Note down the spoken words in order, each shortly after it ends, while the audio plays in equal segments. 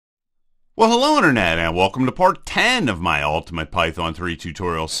Well, hello Internet, and welcome to part 10 of my Ultimate Python 3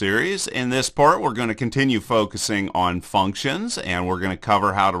 tutorial series. In this part, we're going to continue focusing on functions, and we're going to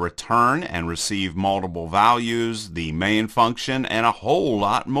cover how to return and receive multiple values, the main function, and a whole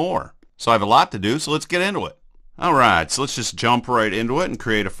lot more. So I have a lot to do, so let's get into it. Alright, so let's just jump right into it and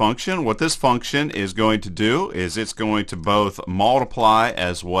create a function. What this function is going to do is it's going to both multiply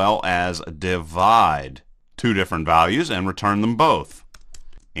as well as divide two different values and return them both.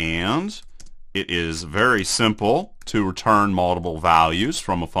 And it is very simple to return multiple values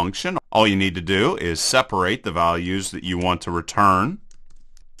from a function. All you need to do is separate the values that you want to return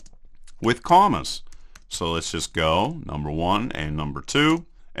with commas. So let's just go number 1 and number 2,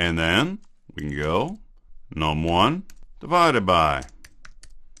 and then we can go num1 divided by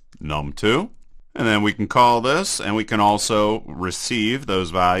num2, and then we can call this, and we can also receive those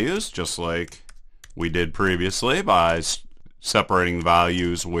values just like we did previously by separating the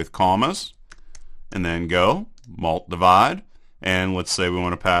values with commas, and then go mult divide, and let's say we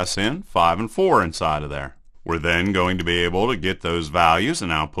want to pass in 5 and 4 inside of there. We're then going to be able to get those values and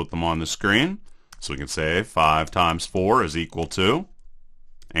now put them on the screen. So we can say 5 times 4 is equal to,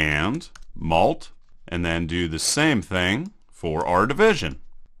 and mult, and then do the same thing for our division,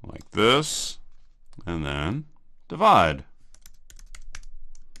 like this, and then divide.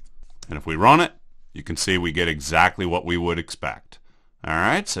 And if we run it, you can see we get exactly what we would expect.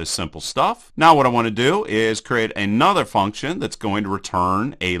 Alright, so simple stuff. Now what I want to do is create another function that's going to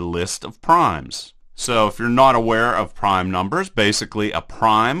return a list of primes. So if you're not aware of prime numbers, basically a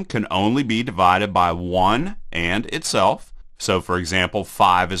prime can only be divided by 1 and itself. So for example,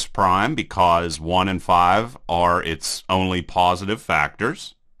 5 is prime because 1 and 5 are its only positive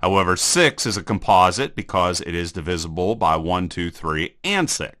factors. However, 6 is a composite because it is divisible by 1, 2, 3, and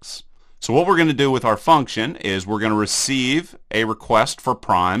 6. So what we're going to do with our function is we're going to receive a request for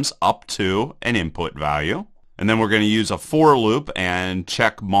primes up to an input value. And then we're going to use a for loop and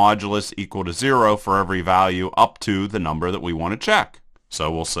check modulus equal to 0 for every value up to the number that we want to check. So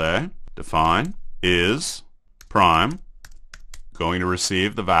we'll say define is prime going to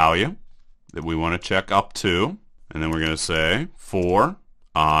receive the value that we want to check up to. And then we're going to say for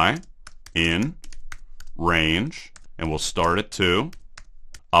I in range, and we'll start at 2.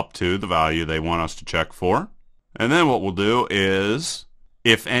 Up to the value they want us to check for. And then what we'll do is,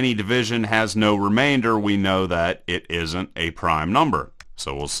 if any division has no remainder, we know that it isn't a prime number.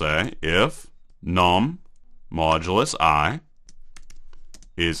 So we'll say if num modulus I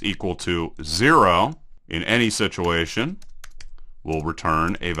is equal to 0 in any situation, we'll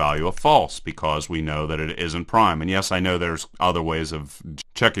return a value of false because we know that it isn't prime. And yes, I know there's other ways of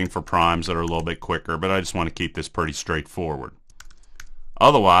checking for primes that are a little bit quicker, but I just want to keep this pretty straightforward.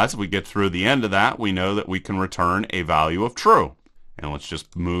 Otherwise, if we get through the end of that, we know that we can return a value of true. And let's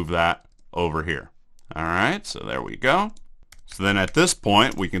just move that over here. Alright, so there we go. So then at this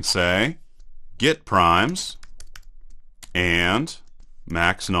point, we can say get primes and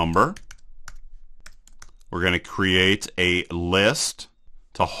max number. We're going to create a list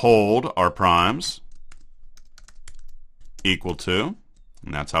to hold our primes equal to,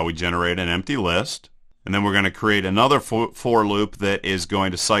 and that's how we generate an empty list. And then we're going to create another for loop that is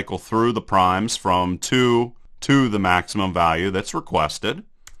going to cycle through the primes from 2 to the maximum value that's requested.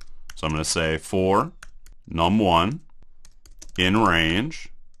 So I'm going to say for num1 in range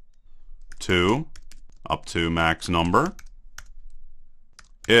 2 up to max number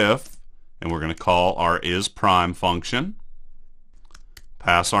if, and we're going to call our isPrime function,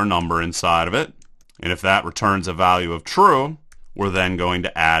 pass our number inside of it, and if that returns a value of true, we're then going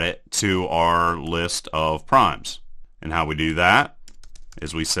to add it to our list of primes. And how we do that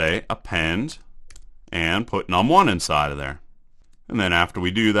is we say append and put num1 inside of there. And then after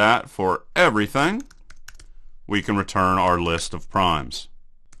we do that for everything, we can return our list of primes.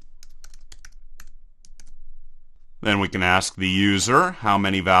 Then we can ask the user how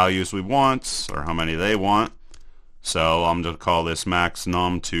many values we want or how many they want. So I'm going to call this max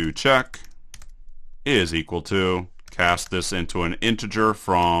num2 check is equal to, cast this into an integer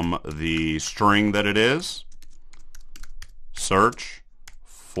from the string that it is, search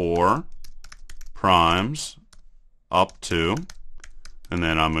for primes up to, and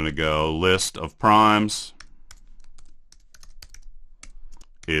then I'm going to go list of primes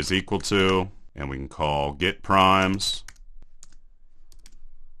is equal to, and we can call get primes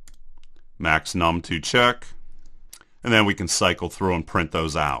max num2 check, and then we can cycle through and print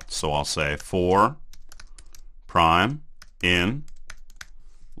those out. So I'll say for prime in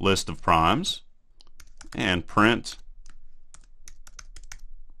list of primes and print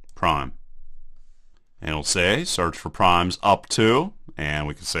prime. And it'll say search for primes up to, and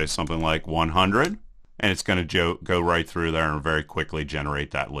we can say something like 100, and it's going to go right through there and very quickly generate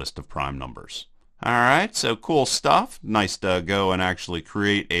that list of prime numbers. Alright, so cool stuff. Nice to go and actually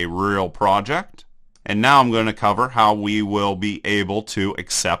create a real project. And now I'm going to cover how we will be able to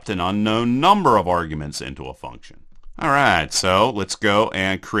accept an unknown number of arguments into a function. Alright, so let's go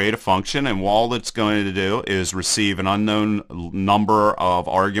and create a function, and all it's going to do is receive an unknown number of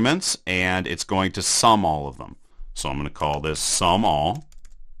arguments, and it's going to sum all of them. So I'm going to call this sum all.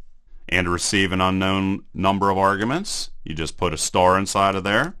 And to receive an unknown number of arguments, you just put a star inside of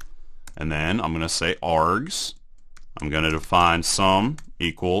there. And then I'm going to say args. I'm going to define sum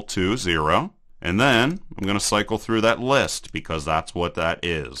equal to 0. And then I'm going to cycle through that list because that's what that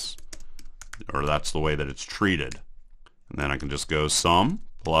is. Or that's the way that it's treated. And then I can just go sum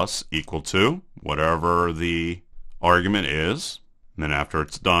plus equal to whatever the argument is. And then after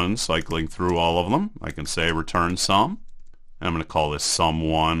it's done cycling through all of them, I can say return sum. And I'm going to call this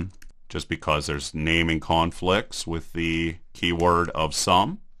sum1 just because there's naming conflicts with the keyword of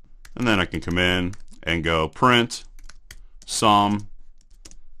sum. And then I can come in and go print sum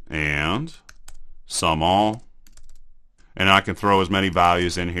and sum all. And I can throw as many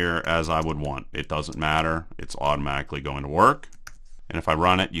values in here as I would want. It doesn't matter. It's automatically going to work. And if I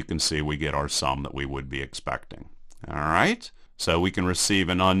run it, you can see we get our sum that we would be expecting. Alright, so we can receive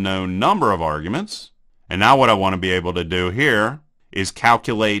an unknown number of arguments. And now what I want to be able to do here is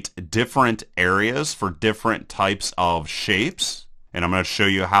calculate different areas for different types of shapes. And I'm going to show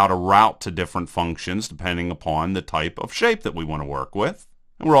you how to route to different functions depending upon the type of shape that we want to work with.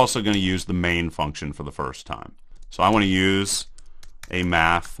 And we're also going to use the main function for the first time. So I want to use a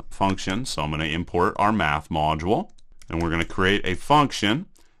math function. So I'm going to import our math module. And we're going to create a function.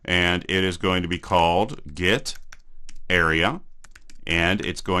 And it is going to be called getArea. And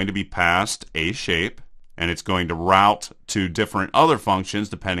it's going to be passed a shape. And it's going to route to different other functions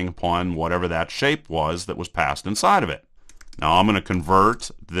depending upon whatever that shape was that was passed inside of it. Now I'm going to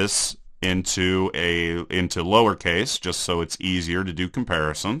convert this into lowercase just so it's easier to do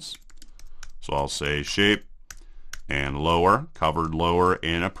comparisons. So I'll say shape and lower, covered lower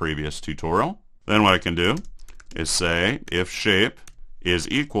in a previous tutorial. Then what I can do is say if shape is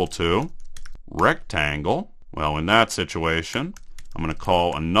equal to rectangle. Well, in that situation, I'm going to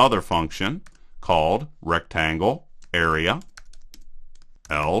call another function called rectangle area.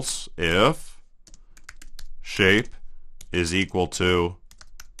 Else if shape is equal to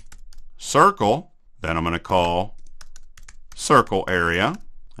circle, then I'm going to call circle area,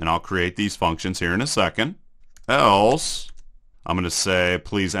 and I'll create these functions here in a second. Else, I'm going to say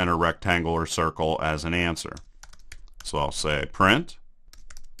please enter rectangle or circle as an answer. So I'll say print,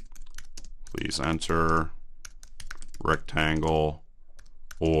 please enter rectangle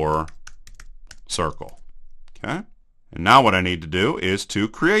or circle. Okay? And now what I need to do is to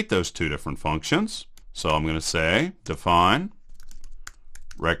create those two different functions. So I'm going to say define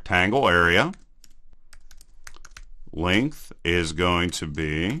rectangle area. Length is going to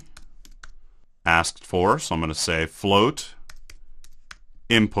be asked for, so I'm going to say float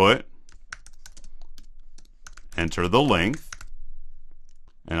input, enter the length,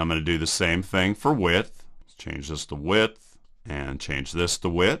 and I'm going to do the same thing for width. Change this to width and change this to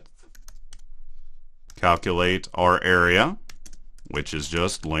width. Calculate our area, which is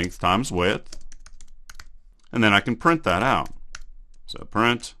just length times width. And then I can print that out. So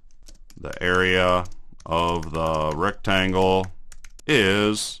print the area of the rectangle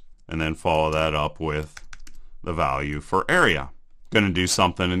is, and then follow that up with the value for area. Going to do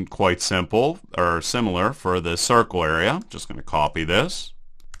something quite simple or similar for the circle area. Just going to copy this,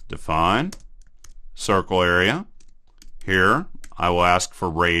 define circle area. Here I will ask for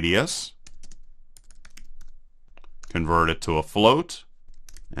radius, convert it to a float,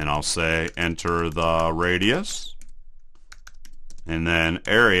 and I'll say enter the radius, and then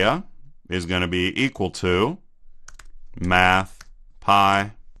area is going to be equal to math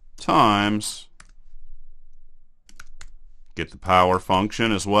pi times, get the power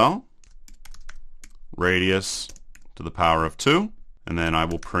function as well, radius to the power of 2, and then I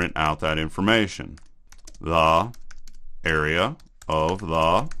will print out that information. The area of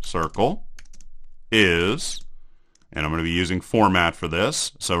the circle is, and I'm going to be using format for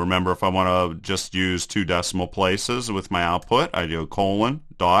this. So remember, if I want to just use 2 decimal places with my output, I do colon,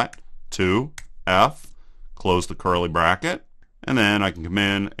 dot, 2, F, close the curly bracket, and then I can come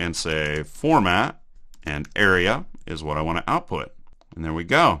in and say format, and area is what I want to output. And there we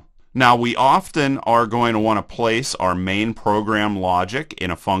go. Now we often are going to want to place our main program logic in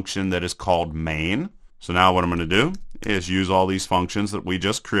a function that is called main. So now what I'm going to do is use all these functions that we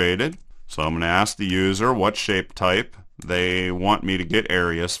just created. So I'm going to ask the user what shape type they want me to get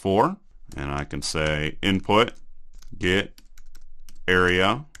areas for. And I can say input get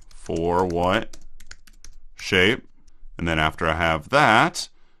area for what shape. And then after I have that,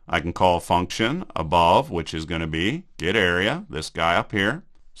 I can call a function above, which is going to be get area, this guy up here.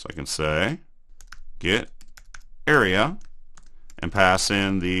 So I can say get area and pass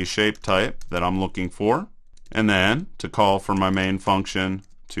in the shape type that I'm looking for. And then to call for my main function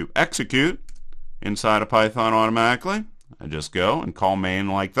to execute inside of Python automatically, I just go and call main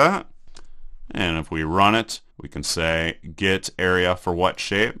like that. And if we run it, we can say get area for what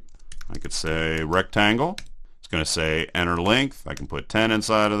shape. I could say rectangle. It's going to say enter length. I can put 10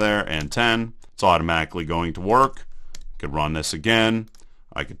 inside of there and 10. It's automatically going to work. I could run this again.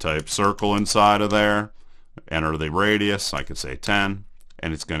 I could type circle inside of there, enter the radius. I could say 10,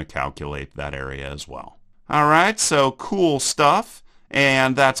 and it's going to calculate that area as well. Alright, so cool stuff,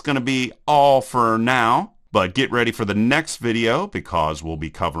 and that's going to be all for now. But get ready for the next video because we'll be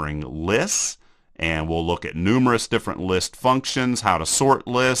covering lists, and we'll look at numerous different list functions, how to sort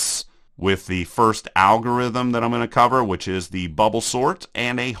lists with the first algorithm that I'm going to cover, which is the bubble sort,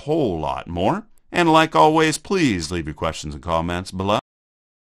 and a whole lot more. And like always, please leave your questions and comments below.